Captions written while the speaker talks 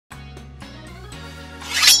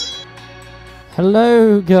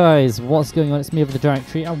Hello guys, what's going on? It's me over the Giant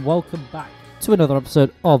Tree and welcome back to another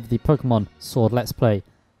episode of the Pokemon Sword Let's Play.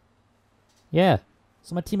 Yeah,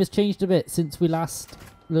 so my team has changed a bit since we last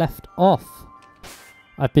left off.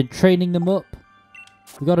 I've been training them up.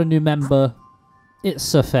 We got a new member. It's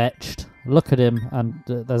Surfetched. Look at him, and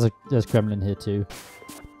there's Gremlin here too.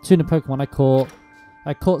 Two new Pokemon I caught.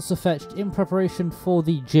 I caught Surfetched in preparation for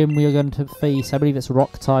the gym we are going to face. I believe it's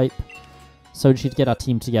Rock type. So we should get our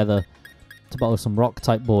team together to battle some Rock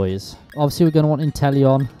type boys. Obviously we're going to want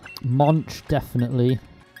Inteleon. Monch, definitely.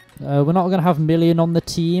 We're not going to have Million on the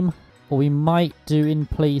team. Or we might do in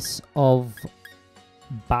place of...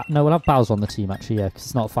 No, we'll have Bowser on the team actually, yeah, because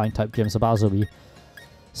it's not a flying type gym, so Bowser will be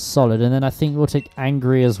solid. And then I think we'll take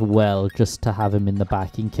Angry as well, just to have him in the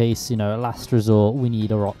back in case, you know, at last resort we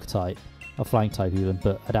need a Rock type. A flying type even,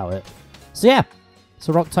 but I doubt it. So yeah, it's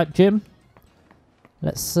a Rock type gym.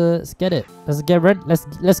 Let's get it. Let's get ready.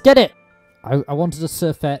 Let's get it. I wanted a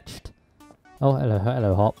Surfetched. Oh,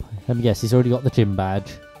 hello, Hop. Let me guess, he's already got the gym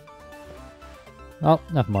badge. Oh,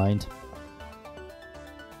 never mind.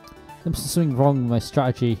 There's something wrong with my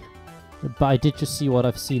strategy, but I did just see what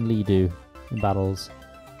I've seen Lee do in battles.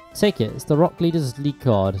 Take it. It's the Rock Leader's League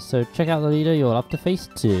card, so check out the leader you'll have to face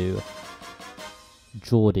too.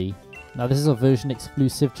 Gordie. Now this is a version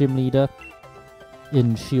exclusive gym leader.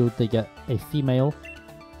 In Shield they get a female.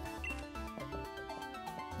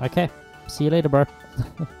 Okay. See you later, bro.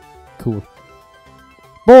 Cool.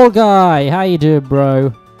 Ball guy! How you doing,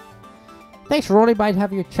 bro? Thanks for rolling by to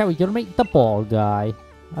have your chat. You're gonna make the ball guy.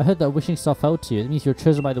 I heard that a wishing star fell to you. It means you're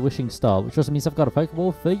chosen by the wishing star, which also means I've got a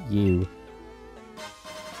Pokeball for you.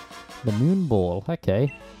 The moon ball.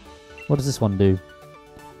 Okay. What does this one do?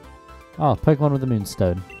 Oh, Pokemon with the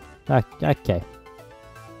moonstone. Okay.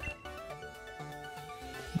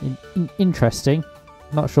 Interesting.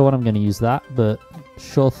 Not sure when I'm going to use that, but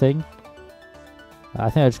sure thing. I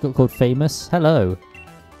think I just got called famous. Hello.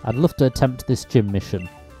 I'd love to attempt this gym mission.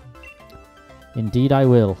 Indeed I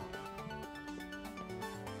will.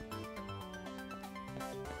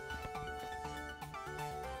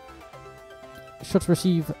 Should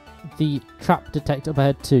receive the trap detector up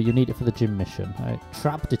ahead too. You need it for the gym mission.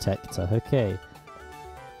 Trap detector. Okay.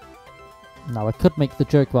 Now I could make the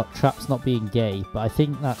joke about traps not being gay, but I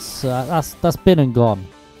think that's been and gone.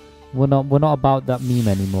 We're not about that meme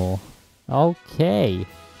anymore. Okay.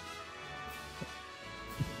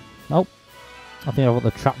 Nope. I think I want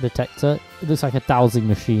the trap detector. It looks like a dowsing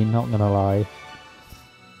machine, not gonna lie.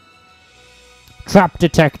 Trap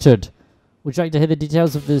detected! Would you like to hear the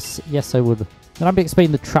details of this? Yes, I would. Then I'll be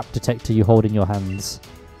explaining the trap detector you hold in your hands.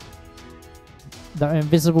 There are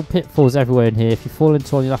invisible pitfalls everywhere in here. If you fall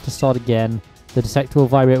into one, you'll have to start again. The detector will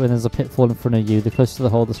vibrate when there's a pitfall in front of you. The closer to the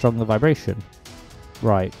hole, the stronger the vibration.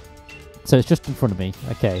 Right. So it's just in front of me.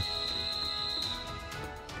 Okay.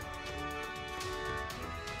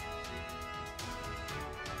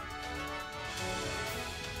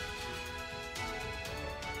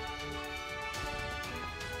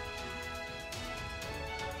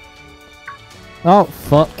 Oh,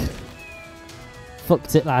 fuck.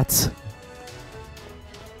 Fucked it, lads.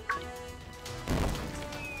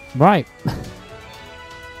 Right.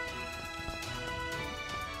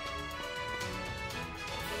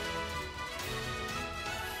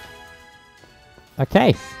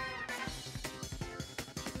 Okay.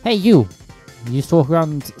 Hey, you. You used to walk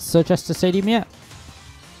around Circhester Stadium yet?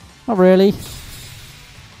 Not really.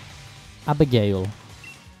 Abigail.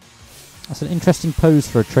 That's an interesting pose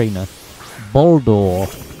for a trainer. Boldor.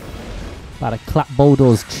 About to clap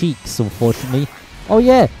Boldor's cheeks, unfortunately. Oh,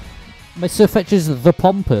 yeah. My Surfetch is the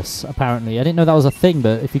Pompous, apparently. I didn't know that was a thing,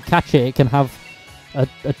 but if you catch it, it can have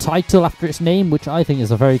a title after its name, which I think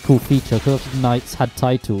is a very cool feature, because Knights had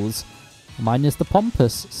titles. Mine is the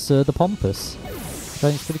Pompous, Sir the Pompous. I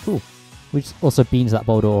think it's pretty cool. Which also beans that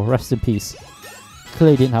Boldor. Rest in peace.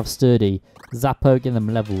 Clearly didn't have Sturdy. Zappo giving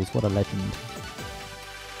them levels. What a legend.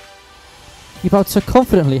 You bowed so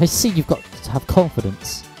confidently. I see you've got to have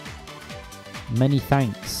confidence. Many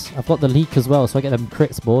thanks. I've got the leek as well, so I get them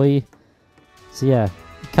crits, boy. So yeah,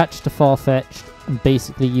 catch the Farfetch'd, and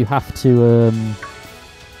basically you have to,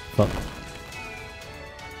 fuck.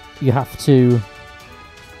 You have to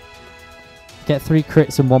get 3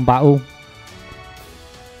 crits in one battle.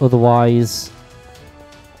 Otherwise...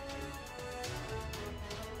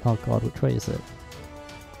 Oh god, which way is it?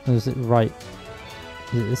 Or is it right?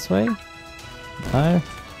 Is it this way? No?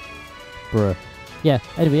 Bruh. Yeah,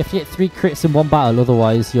 anyway, you have to get 3 crits in one battle,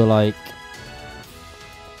 otherwise you're like...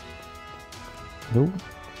 No?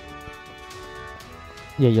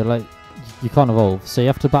 Yeah, you're like... You can't evolve. So you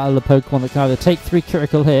have to battle a Pokemon that can either take 3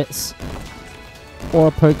 critical hits or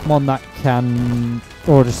a Pokemon that can,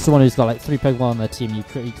 or just someone who's got like 3 Pokemon on their team, you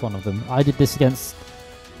crit each one of them. I did this against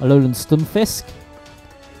Alolan Stunfisk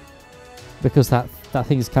because that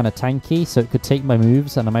thing is kind of tanky, so it could take my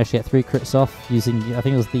moves, and I managed to get 3 crits off using, I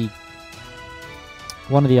think it was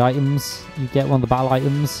one of the items you get, one of the battle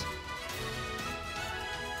items.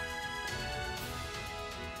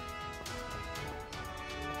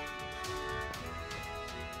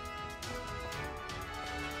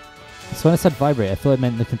 So when I said vibrate, I thought it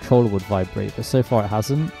meant the controller would vibrate, but so far it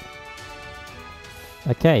hasn't.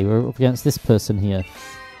 Okay, we're up against this person here.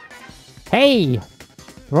 Hey! The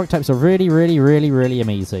rock types are really, really, really, really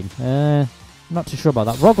amazing. I'm not too sure about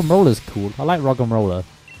that. Roggenroller's cool. I like Roggenroller.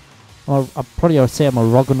 I'll probably say I'm a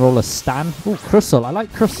Roggenroller stan. Ooh, Crustle. I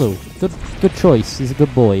like Crustle. Good choice. He's a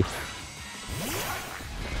good boy.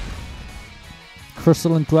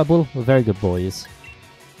 Crustle and Dwebble were very good boys.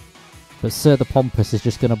 But Sir the Pompous is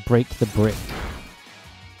just going to break the brick.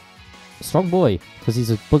 Strong boy, because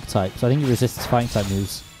he's a bug type, so I think he resists fighting type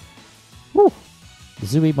moves. Woo!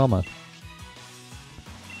 Zooey Mama.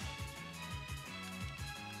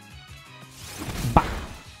 Bah!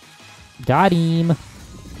 Got him!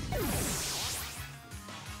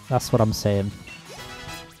 That's what I'm saying.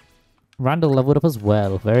 Randall leveled up as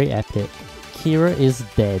well. Very epic. Kira is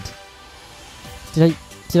dead. Did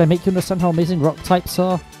I make you understand how amazing rock types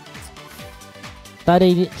are? That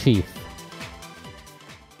ain't it, Chief.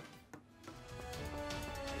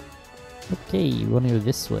 Okay, we want to go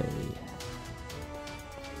this way.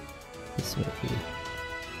 This way.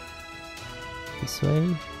 This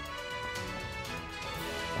way.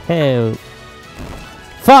 Hell.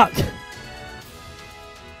 Fuck!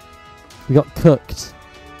 We got cooked.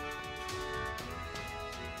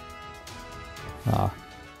 Ah.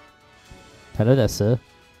 Hello there, sir.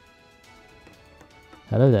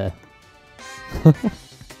 Hello there.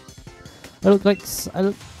 I look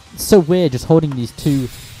so weird just holding these 2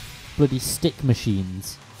 bloody stick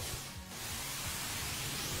machines.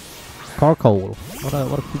 Carcoal. What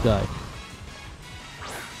a cool guy.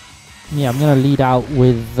 Yeah, I'm gonna lead out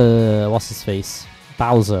with what's his face?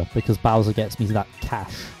 Bowser, because Bowser gets me that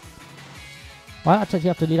cash. Well, I actually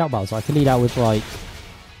have to lead out Bowser. I can lead out with like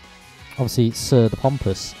obviously Sir the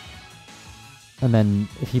Pompous. And then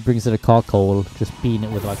if he brings in a Carcoal, just bean it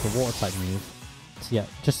with like a water type move. So yeah,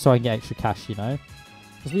 just so I can get extra cash, you know?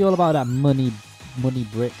 Because we all about that money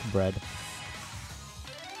brick bread.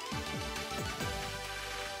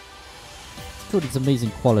 Gordie's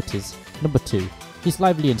amazing qualities. Number 2, he's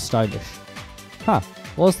lively and stylish. Huh,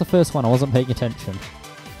 what was the first one? I wasn't paying attention.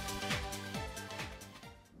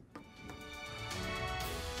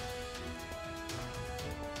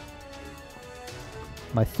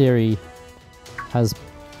 My theory has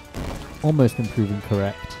almost been proven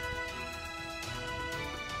correct.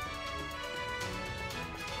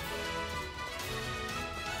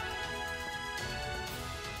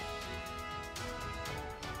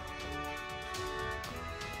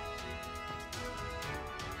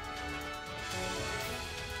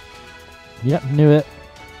 Yep, knew it.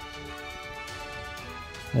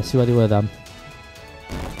 Let's see where they were then.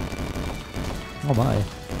 Oh my,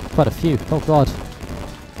 quite a few. Oh god,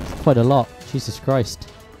 quite a lot. Jesus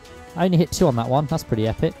Christ. I only hit 2 on that one. That's pretty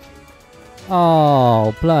epic.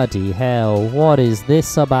 Oh, bloody hell. What is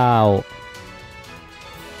this about?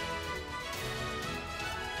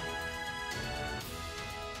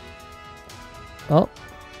 Up.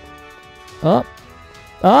 Up.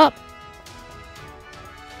 Up!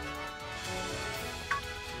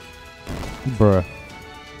 Bruh.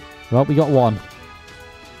 Well, we got 1.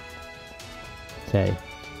 Okay.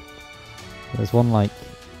 There's one like...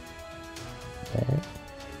 there.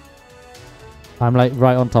 I'm like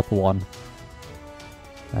right on top of 1.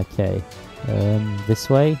 Okay. This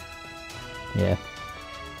way? Yeah.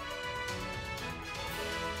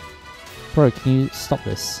 Bro, can you stop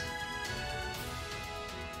this?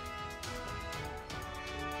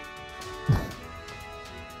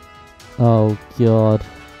 Oh god.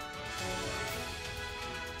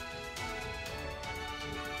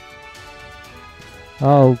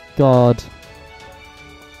 Oh god.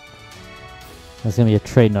 There's gonna be a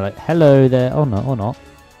trainer like, hello there. Oh no, or not.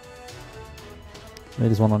 Maybe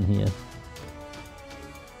there's one on here.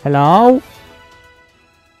 Hello?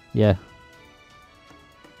 Yeah.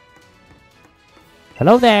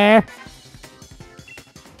 Hello there!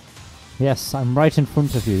 Yes, I'm right in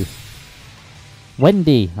front of you.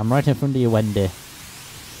 Wendy! I'm right in front of you, Wendy.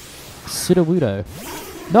 Sudowoodo.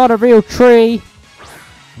 Not a real tree!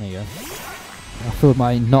 There you go. I threw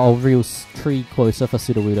my not a real tree closer for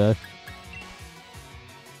Sudowoodo.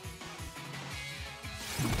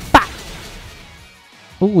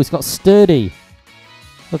 Oh, he's got sturdy.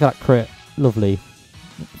 Look at that crit. Lovely.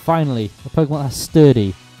 Finally, a Pokemon that's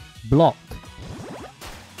sturdy. Block.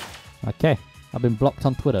 Okay, I've been blocked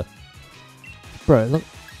on Twitter. Bro, look.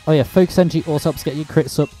 Oh yeah, Focus Energy also helps get your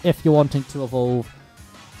crits up if you're wanting to evolve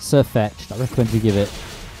Surfetched. I recommend you give it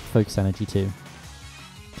Focus Energy too.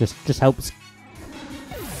 Just helps.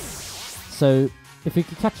 So, if you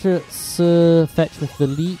can catch a Surfetch with the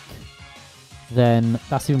leek, then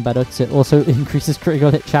that's even better because it also increases critical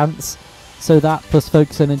hit chance. So that plus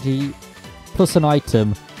Focus Energy plus an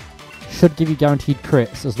item should give you guaranteed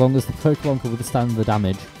crits as long as the Pokemon can withstand the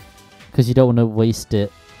damage. Because you don't want to waste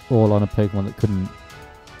it all on a Pokemon that couldn't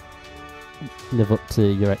live up to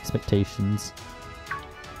your expectations.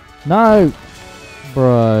 No!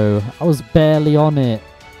 Bro, I was barely on it.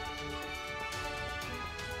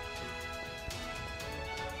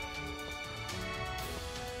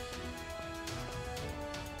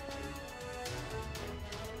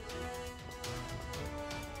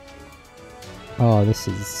 Oh, this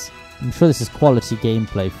is... I'm sure this is quality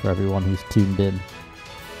gameplay for everyone who's tuned in.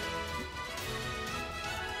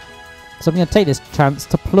 So I'm going to take this chance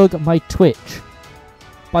to plug my Twitch.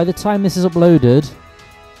 By the time this is uploaded,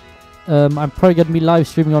 I'm probably going to be live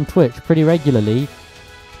streaming on Twitch pretty regularly,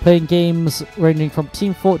 playing games ranging from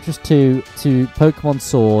Team Fortress 2 to Pokemon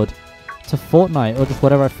Sword to Fortnite, or just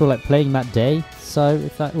whatever I feel like playing that day. So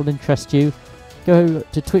if that will interest you, go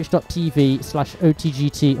to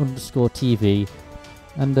twitch.tv/OTGT_TV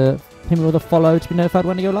and hit me with a follow to be notified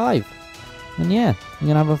when I go live. And yeah,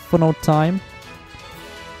 you're going to have a fun old time.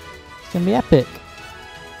 It's going to be epic.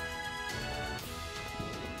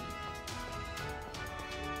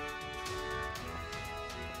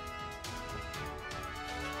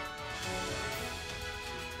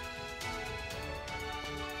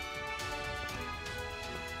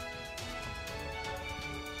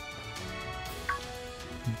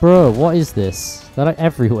 Bro, what is this? They're like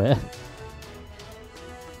everywhere.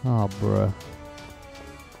 Oh, bro.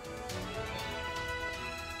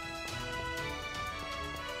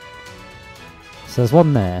 So there's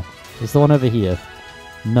one there. Is the one over here?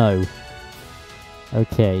 No.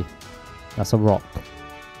 Okay. That's a rock.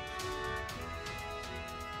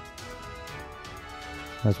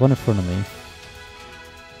 There's one in front of me.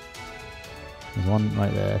 There's one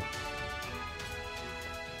right there.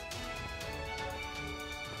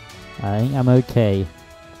 I think I'm okay.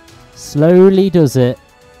 Slowly does it.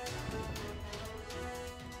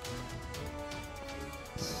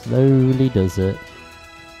 Slowly does it.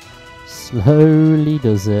 Slowly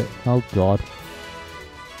does it. Oh god.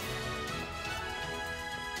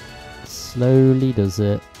 Slowly does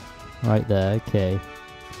it. Right there, okay.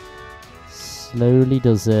 Slowly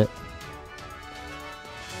does it.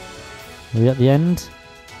 Are we at the end?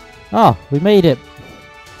 Oh, we made it!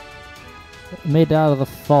 Made it out of the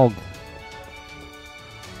fog.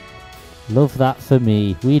 Love that for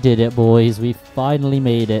me. We did it, boys. We finally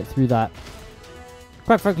made it through that,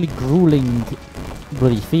 quite frankly, grueling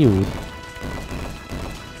bloody field.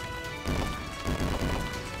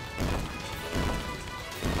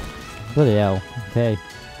 Bloody hell. Okay.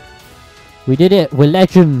 We did it. We're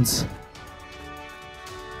legends.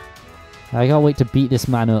 I can't wait to beat this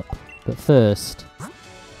man up. But first,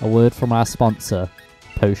 a word from our sponsor,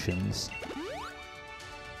 Potions.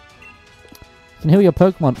 You can heal your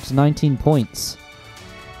Pokemon up to 19 points.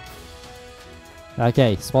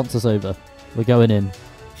 Okay, sponsor's over. We're going in.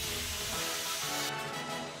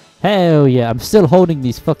 Hell yeah, I'm still holding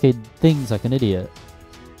these fucking things like an idiot.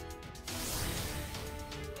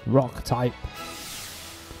 Rock type.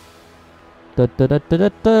 Oh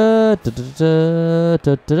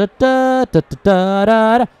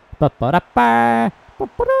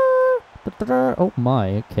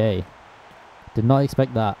my, okay. Did not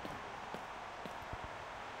expect that.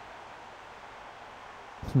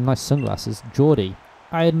 Some nice sunglasses. Gordie.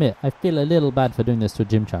 I admit, I feel a little bad for doing this to a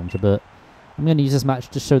gym challenger, but I'm going to use this match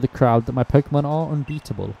to show the crowd that my Pokemon are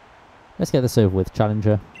unbeatable. Let's get this over with,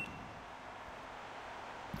 challenger.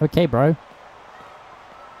 Okay, bro.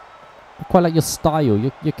 I quite like your style.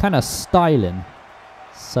 You're kind of styling.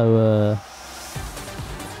 So,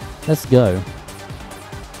 let's go.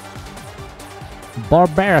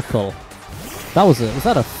 Barbarical. That was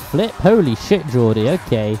that a flip? Holy shit, Gordie.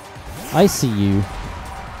 Okay. I see you.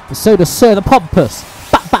 So does Sir the Pompous.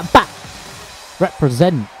 Bat, bat, bat.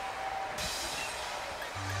 Represent.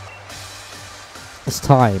 It's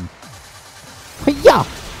time. Hiya!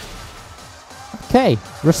 Okay.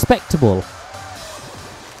 Respectable.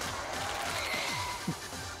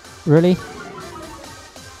 Really?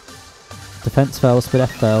 Defense fell, speed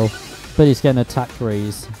F fell. But he's getting an attack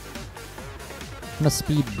raise. And a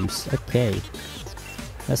speed boost. Okay.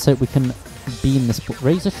 Let's hope we can beam this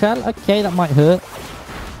razor shell. Okay, that might hurt.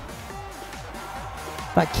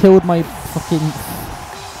 That killed my fucking...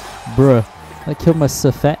 Bruh. That killed my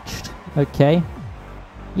Surfetched. Okay.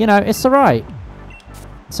 You know, it's alright.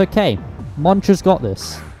 It's okay. Monch's got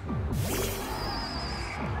this.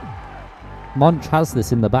 Monch has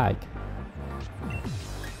this in the bag.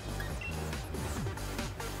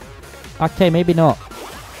 Okay, maybe not.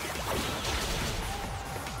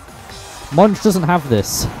 Monch doesn't have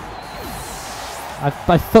this.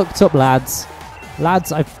 I fucked up, lads.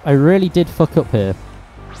 Lads, I really did fuck up here.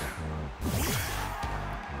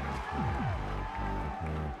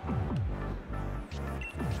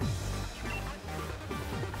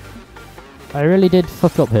 I really did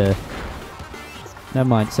fuck up here. Never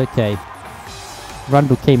mind, it's okay.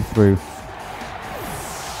 Randall came through.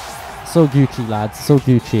 It's all Gucci, lads. It's all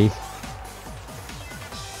Gucci.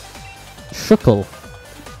 Shuckle.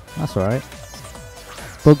 That's alright.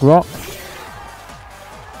 Bug Rock.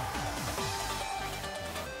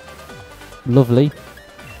 Lovely.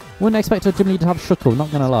 Wouldn't expect a gym leader to have Shuckle,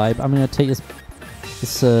 not gonna lie, but I'm gonna take this...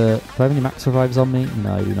 do I have any max revives on me?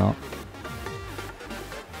 No, I do not.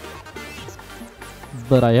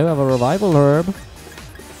 But I do have a revival herb.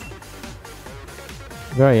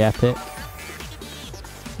 Very epic.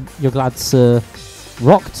 You're glad, sir.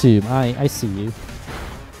 Rock Tomb. I see you.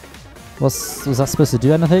 Was that supposed to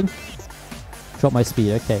do anything? Drop my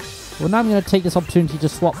speed. Okay. Well, now I'm going to take this opportunity to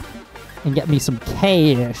swap and get me some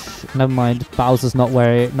cash. Never mind. Bowser's not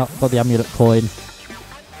got the amulet coin.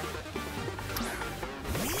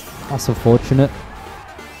 That's unfortunate.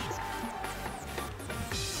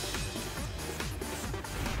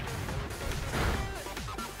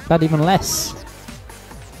 That even less.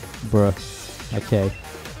 Bruh. Okay.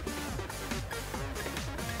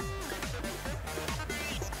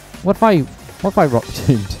 What if I rock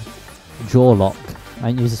tuned? Jaw lock. I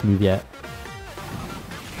ain't used this move yet.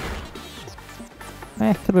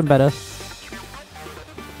 Could have been better.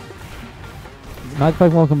 Neither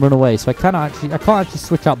Pokemon can run away, so I can't actually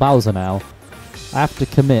switch out Bowser now. I have to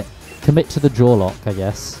commit to the jaw lock, I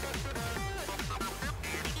guess.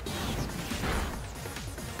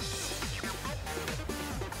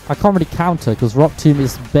 I can't really counter because Rock Tomb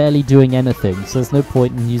is barely doing anything, so there's no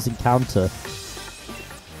point in using counter.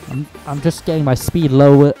 I'm just getting my speed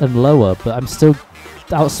lower and lower, but I'm still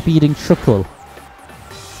outspeeding Shuckle.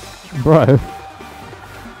 Bro.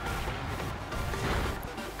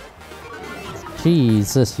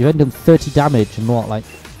 Jesus, you've only done 30 damage in what, like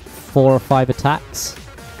 4 or 5 attacks?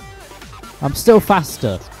 I'm still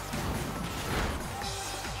faster.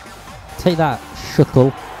 Take that,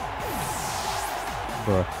 Shuckle.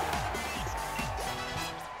 Bro.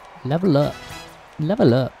 Level up.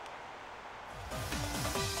 Level up.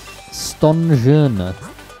 Andreyun.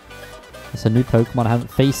 It's a new Pokemon I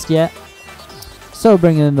haven't faced yet. So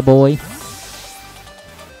bringing in the boy.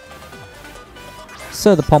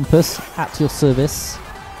 Sir the Pompous, at your service.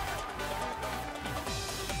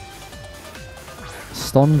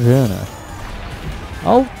 Andreyun.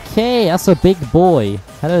 Okay, that's a big boy.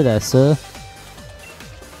 Hello there, sir.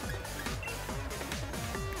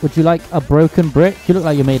 Would you like a broken brick? You look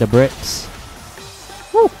like you're made of bricks.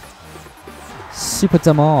 Woo! Super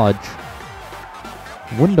damage.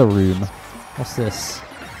 Wonder Room. What's this?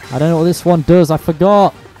 I don't know what this one does. I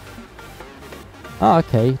forgot. Oh,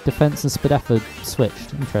 okay. Defense and Spadeffer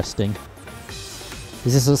switched. Interesting.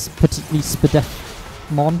 Is this a particularly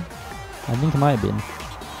Spadeffmon? I think it might have been.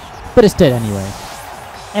 But it's dead anyway.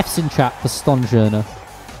 F's in chat for Andreyun.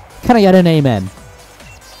 Can I get an amen?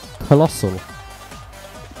 Colossal.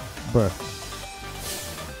 Bruh.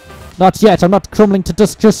 Not yet. I'm not crumbling to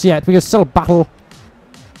dust just yet. We can still battle.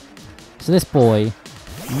 So this boy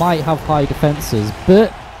might have high defenses,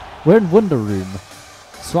 but we're in Wonder Room.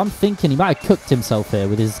 So I'm thinking he might have cooked himself here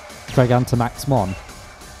with his Gigantamax Mon.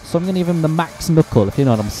 So I'm going to give him the Max Knuckle, if you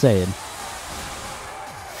know what I'm saying.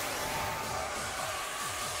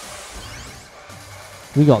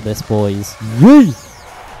 We got this, boys. Yee!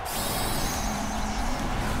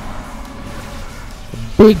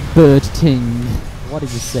 Big bird ting. What are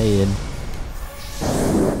you saying?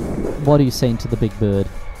 What are you saying to the big bird?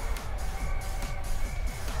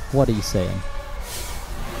 What are you saying?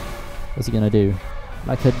 What's he gonna do?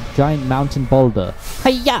 Like a giant mountain boulder.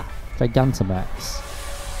 Hiya! Gigantamax.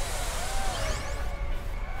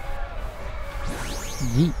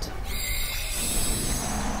 Yeet.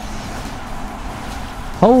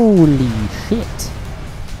 Holy shit.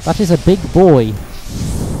 That is a big boy.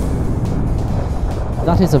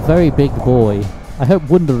 That is a very big boy. I hope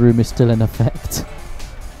Wonder Room is still in effect.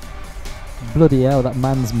 Bloody hell, that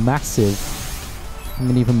man's massive. I'm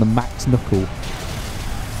gonna give him the Max Knuckle.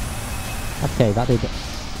 Okay, that did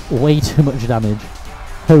way too much damage.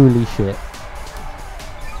 Holy shit.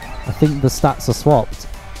 I think the stats are swapped.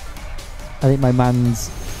 I think my man's...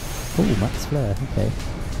 Oh, max flare, okay.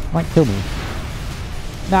 Might kill me.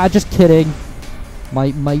 Nah, just kidding.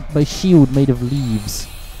 My shield made of leaves,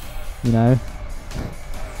 you know,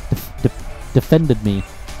 defended me.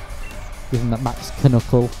 Give him that max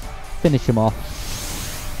knuckle. Finish him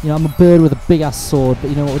off. You know, I'm a bird with a big ass sword, but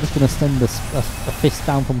you know what, we're just going to send a fist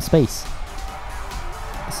down from space.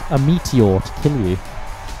 It's a meteor to kill you.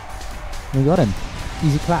 We got him.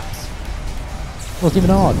 Easy claps. Wasn't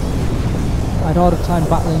even hard. I had a harder time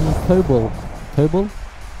battling Kobold?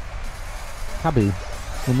 Kabu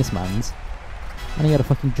in this man's. And he had a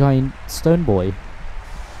fucking giant stone boy.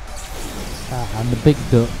 And the big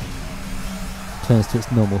duck turns to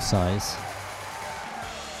its normal size.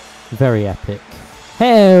 Very epic.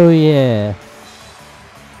 Hell yeah!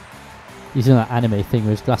 Using that anime thing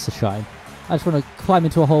where his glasses shine. I just want to climb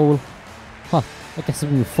into a hole. Huh, I guess I'm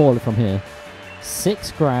going to fall from here.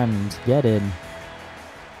 6 grand. Get in.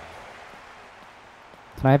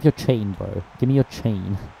 Can I have your chain, bro? Give me your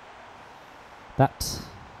chain. That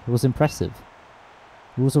was impressive.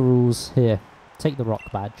 Rules are rules. Here, take the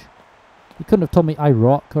rock badge. You couldn't have told me I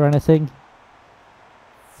rock or anything.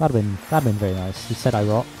 That'd been very nice. You said I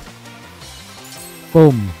rock.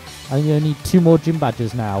 Boom. I think you only need 2 more gym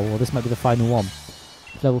badges now, or this might be the final one.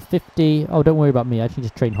 Level 50. Oh, don't worry about me. I just need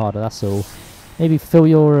to train harder, that's all. Maybe fill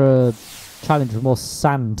your challenge with more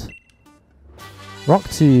sand. Rock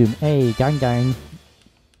tomb. Hey, gang gang.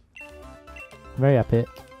 Very epic.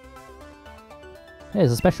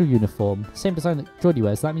 Here's a special uniform. Same design that Gordie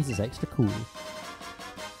wears, so that means it's extra cool.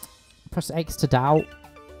 Press X to doubt.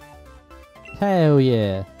 Hell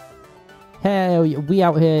yeah. Hell yeah. We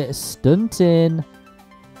out here stunting.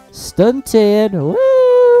 Stunting.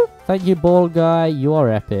 Woo! Thank you, bald guy. You are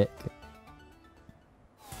epic.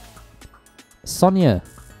 Sonia.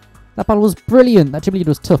 That battle was brilliant. That gym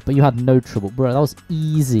leader was tough, but you had no trouble. Bro, that was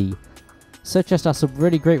easy. Circhester has some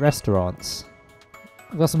really great restaurants.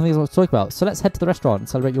 I've got some things I want to talk about. So let's head to the restaurant and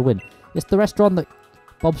celebrate your win. It's the restaurant that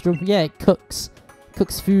Bob's drunk. Yeah, it cooks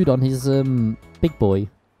food on his big boy.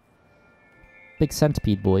 Big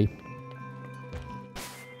centipede boy.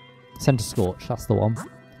 Center Scorch, that's the one.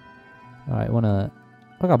 Alright, look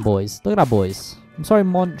at our boys. Look at our boys. I'm sorry,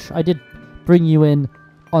 Monch. I did bring you in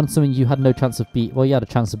on something you had no chance of beating. Well, you had a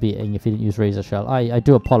chance of beating if you didn't use Razor Shell. I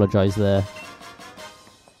do apologise there.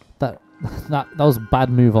 That was a bad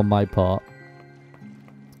move on my part.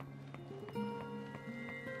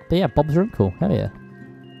 But yeah, Bob's your uncle. Hell yeah.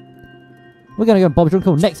 We're going to go on Bob's your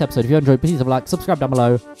uncle next episode. If you enjoyed, please leave a like, subscribe down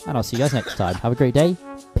below, and I'll see you guys next time. Have a great day.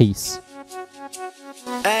 Peace.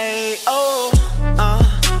 Hey, oh,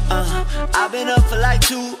 I've been up for like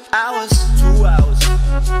 2 hours. 2 hours.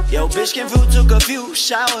 Yo, bitch came through, took a few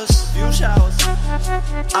showers.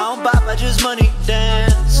 I don't bop, I just money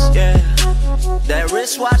dance, yeah. That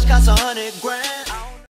wristwatch costs 100 grand.